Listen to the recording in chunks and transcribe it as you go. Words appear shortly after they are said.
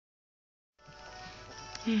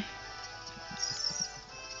Hmm.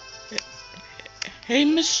 Hey,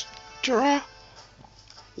 Mr.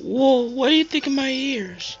 Whoa, what do you think of my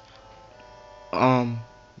ears? Um,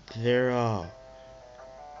 they're,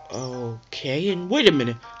 okay. And wait a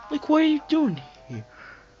minute. Like, what are you doing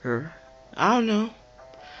here? I don't know.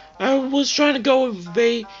 I was trying to go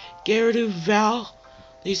invade Gyarados Val.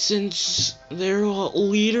 Since their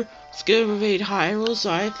leader was gonna invade Hyrule,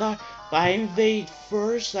 so I thought if I invade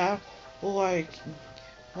first, I will like,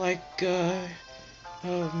 make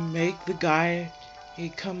the guy he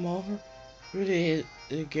come over to the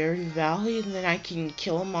Gyarados Valley, and then I can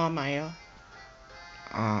kill him on my own.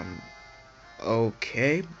 Um,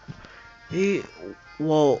 okay. He,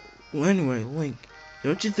 well, anyway, Link,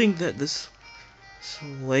 don't you think that this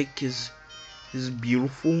lake is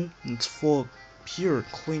beautiful? It's full of pure,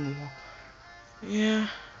 clean water. Yeah.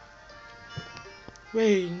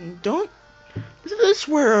 Wait, don't. Isn't this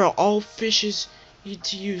where all fishes need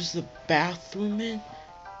to use the bathroom in?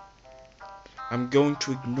 I'm going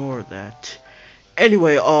to ignore that.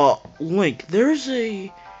 Anyway, Link, there's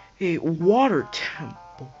a water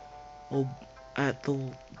temple at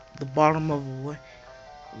the bottom of the lake.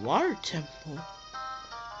 Water temple?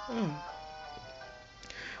 Oh.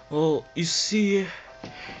 Well, you see,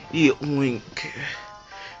 Link,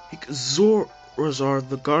 Zoras are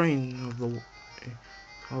the guardian of the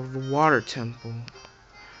water temple.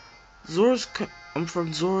 I'm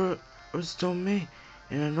from Zora's domain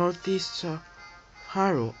in the northeast of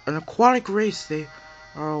Hyrule, an aquatic race. They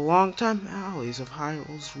are longtime allies of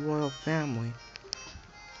Hyrule's royal family.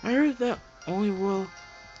 I heard that only royal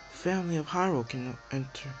family of Hyrule can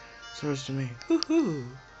enter Zora's domain. Woohoo!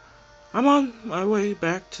 I'm on my way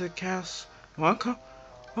back to the castle. Want to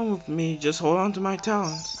come with me? Just hold on to my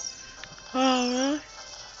talons. Oh, really?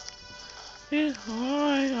 Yeah,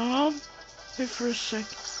 alright, wait for a second.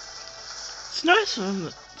 It's nice of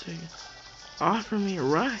them to offer me a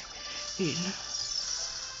ride. You know?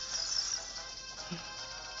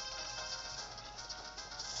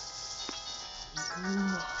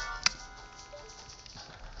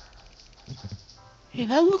 Hey,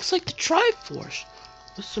 that looks like the Triforce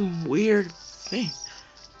with some weird thing.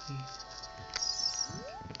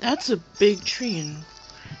 That's a big tree, and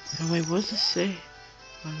wait, what does it say?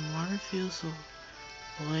 When water feels so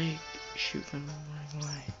lake, shoot from the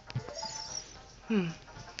morning light.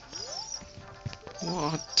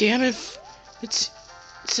 Oh, damn it! It's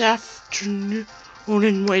afternoon.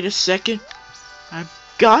 And wait a second. I've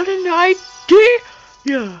got an idea.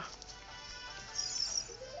 Yeah.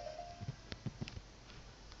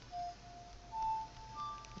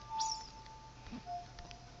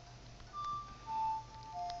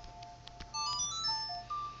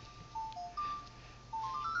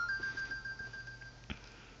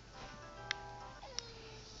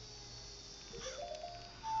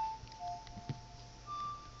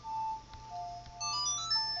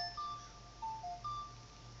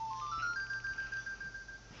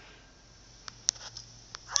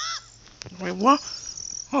 Wait, what?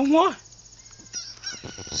 Oh, what?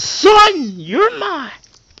 Son, you're mine.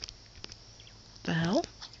 The hell?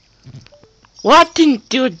 Well, I didn't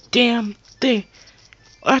do a damn thing.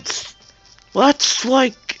 That's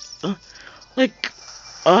like,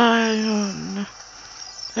 I don't know.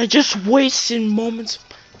 I just wasted moments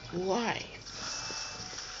of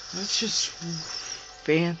life. That's just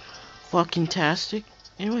fan-fucking-tastic.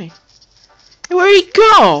 Anyway, hey, where'd he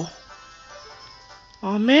go?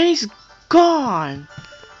 Oh man, he's gone.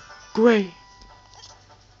 Great.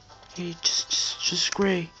 Hey, just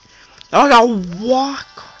great. I gotta walk.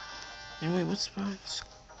 Anyway, what's about it's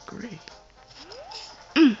great.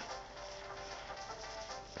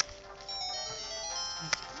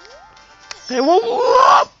 Hey,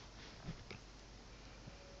 whoa!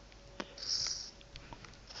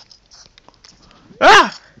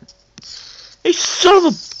 Ah! Hey, son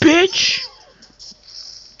of a bitch!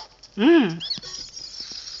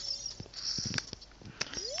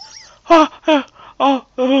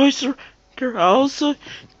 I surrender. Also,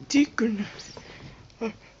 Deacon.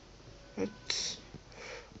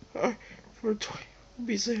 For 20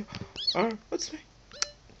 be safe. What's my?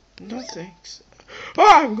 No thanks.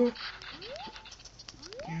 I'm going.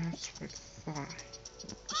 Yeah, it's like 5.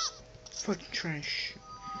 Fucking trash.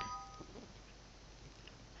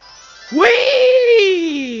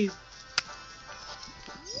 Wait!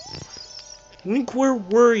 Link, where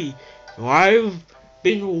were you? I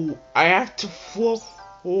have to flow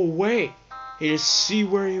away to see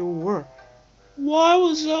where you were. Why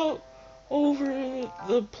was out over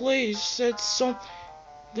the place? Said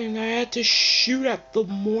something I had to shoot at the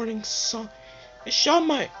morning sun. I shot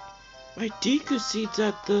my Deku seeds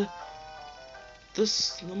at the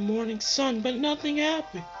the morning sun, but nothing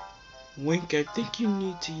happened. Link, I think you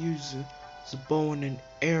need to use the bow and an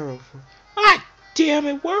arrow for... Ah, damn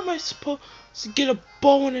it! Where am I supposed to get a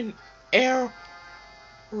bow and an arrow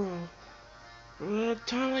at a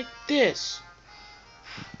time like this?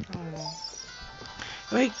 Oh.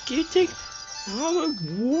 Wait, can you take...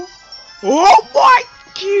 Oh my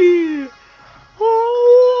god! Oh,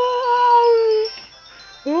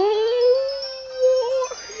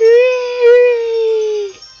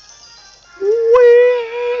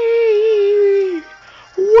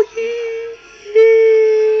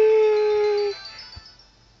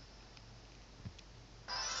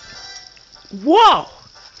 whoa!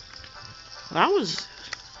 That was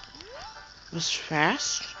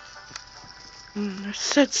fast. I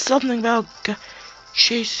said something about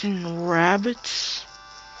chasing rabbits.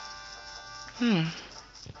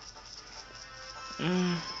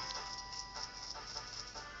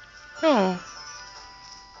 Oh.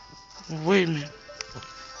 Wait a minute.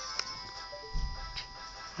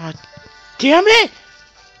 Damn it!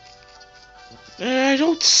 I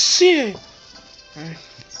don't see it.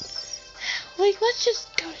 Like, let's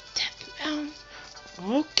just go to Death Mountain.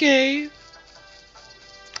 Okay.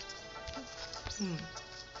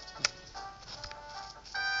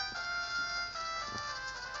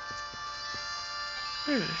 I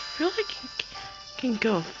feel like I can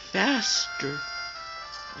go faster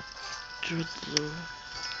through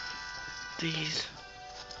these.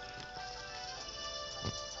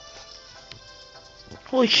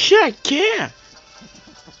 Holy shit, I can!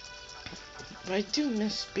 But I do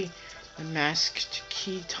miss being a masked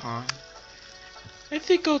Keaton. I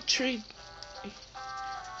think I'll trade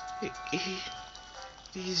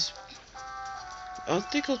these. I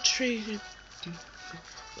think I'll trade it.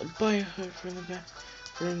 Buy a hood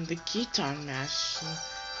from the Keaton mask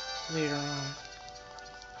later on.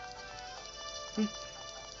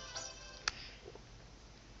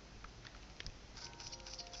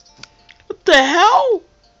 What the hell?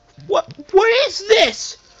 What is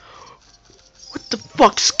this? What the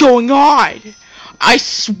fuck's going on? I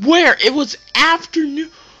swear it was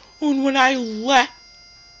afternoon when I left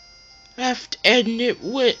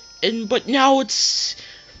and but now it's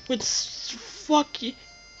fucking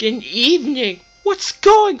evening. What's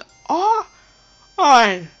going on?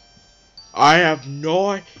 I have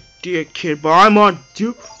no idea, kid, but I'm on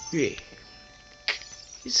duty.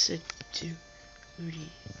 You said duty.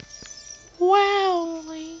 Wow,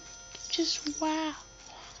 like, just wow.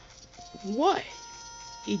 What?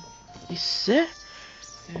 He said?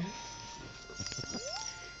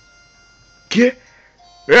 Get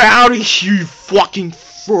out of here, you fucking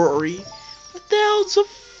furry! What the hell's a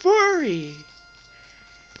furry?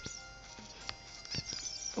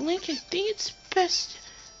 Link, I think it's best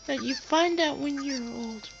that you find out when you're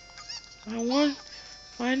old. I want to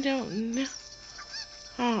find out now.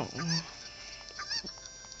 Oh.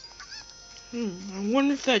 I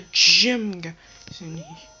wonder if that gym guy is in here.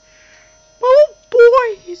 Oh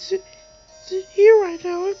boy, is it here right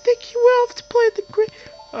now? I think he will have to play the great.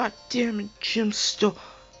 Ah, damn it, Jim's still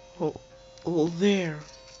there.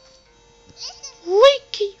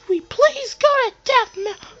 Linky, we please go to Death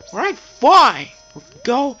Mountain. Alright, fine. We'll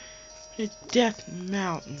go to Death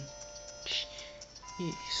Mountain.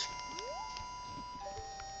 Jeez.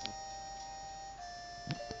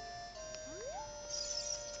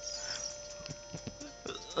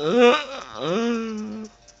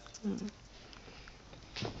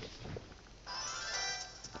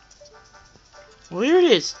 Well, here it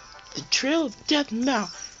is. The Trail of Death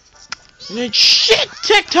Mountain. And then shit,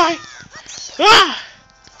 Tectite! Ah!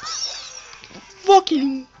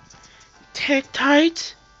 Fucking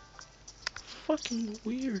Tectite. Fucking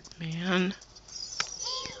weird, man.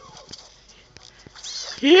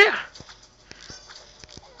 Yeah.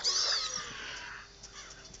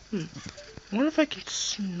 I wonder if I can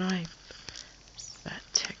snipe that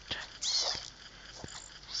Tectite.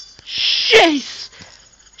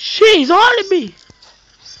 She's on me.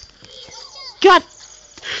 God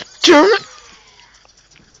damn it.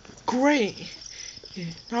 Great.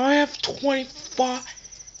 Now I have 25.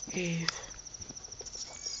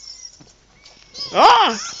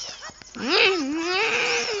 Ah!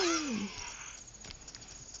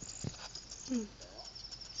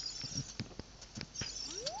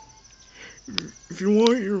 If you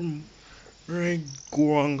want your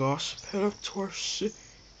Goron gossip, head up to our city.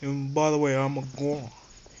 And by the way, I'm a Goron.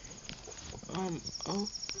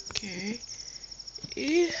 Okay.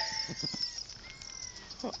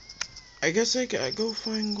 I guess I gotta go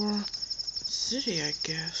find Goron City, I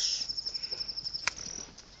guess.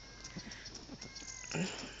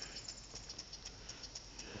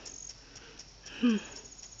 You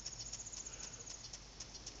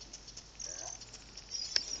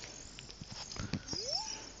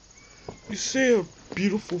say a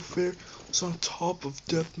beautiful fair is on top of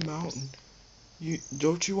Death Mountain.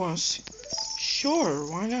 Don't you want to see? Sure,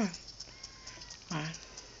 why not?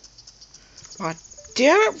 God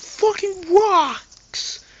damn it, fucking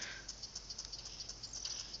rocks!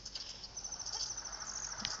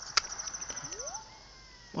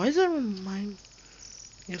 Why does that remind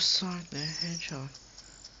me of Sonic the Hedgehog?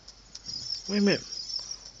 Wait a minute.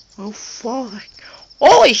 Oh, fuck.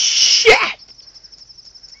 Holy shit!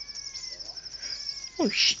 Oh,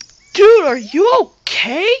 dude, are you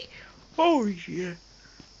okay? Oh, yeah.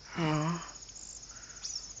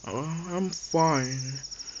 I'm fine.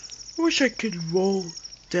 I wish I could roll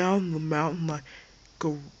down the mountain like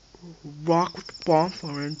a rock with a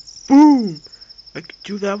bonfire and boom! I could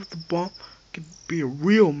do that with a bomb. I could be a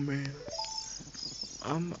real man.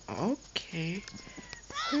 Okay.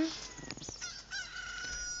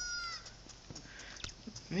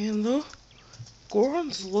 Man, the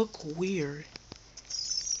Gorons look weird.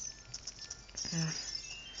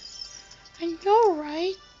 I know,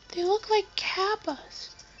 right? They look like Kappas.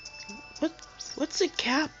 What's a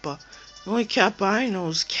Kappa? The only Kappa I know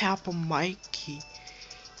is Kappa Mikey.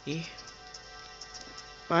 Yeah.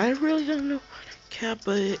 But I really don't know what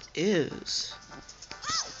Kappa is.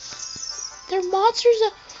 They're monsters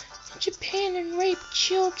in Japan and rape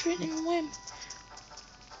children and women.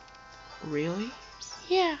 Really?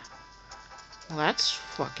 Yeah. Well, that's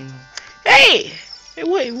fucking... Hey! Hey,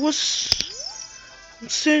 wait, I'm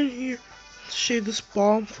sitting here to shade this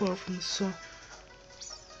bomb flower from the sun.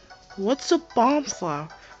 What's a bomb flower?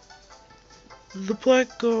 The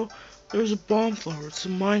black girl, there's a bomb flower. It's a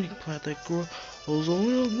mining plant that grows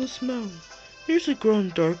only on this mountain. They usually grow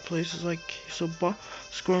in dark places like so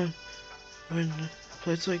bombs grown when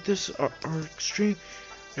places like this are extreme.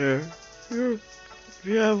 If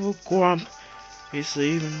you have a Goron,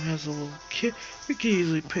 basically even has a little kid, you can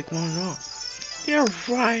easily pick one up. Yeah,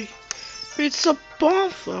 right. It's a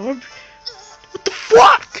bomb flower. What the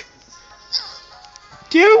fuck?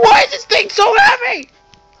 Dude, why is this thing so heavy?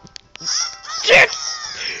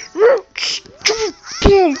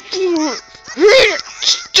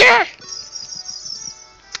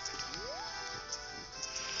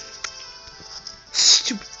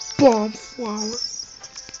 Stupid bomb flower.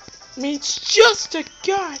 I mean, it's just a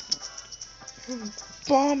guy.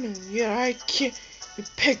 Bombing, yeah, I can't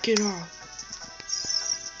pick it up.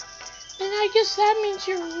 Then I guess that means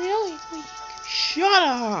you're really weak. Shut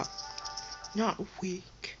up. Not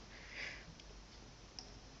weak.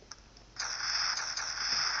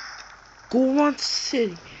 Goron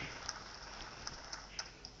City.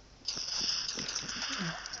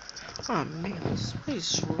 Oh man, this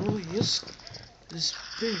place really is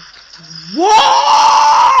big. Whoa!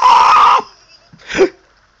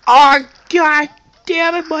 Oh god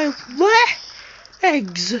damn it, my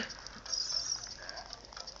legs!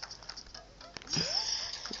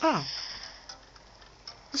 Wow.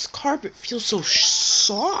 This carpet feels so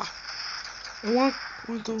soft. I want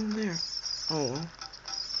to go in there. Oh well.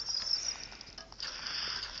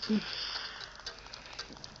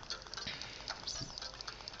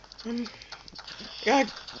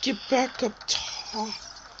 Gotta get back up top.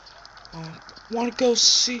 Wanna go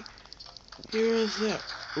see? Here's that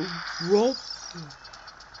rope.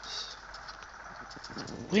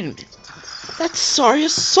 Wait a minute. That's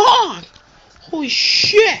Sarya's song! Holy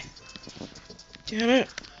shit! Damn it.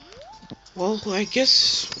 Well, I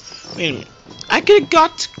guess... Wait a minute. I could've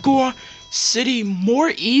got to Goron City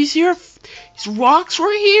more easier if these rocks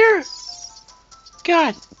were here?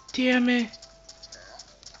 God damn it.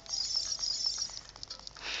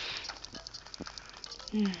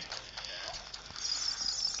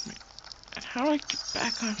 How do I get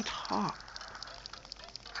back on top?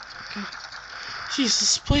 Jeez,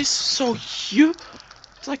 this place is so huge.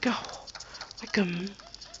 It's like a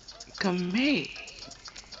maze.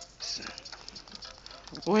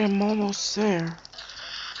 Wait, I'm almost there.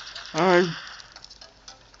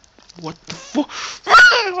 What the fuck?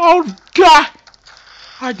 Oh god!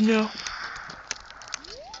 I know.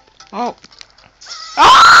 Oh.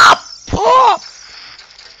 Ah! Oh!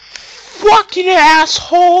 Fucking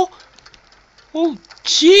asshole! Oh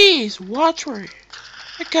jeez, watch where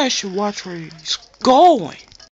that guy should watch where he's going.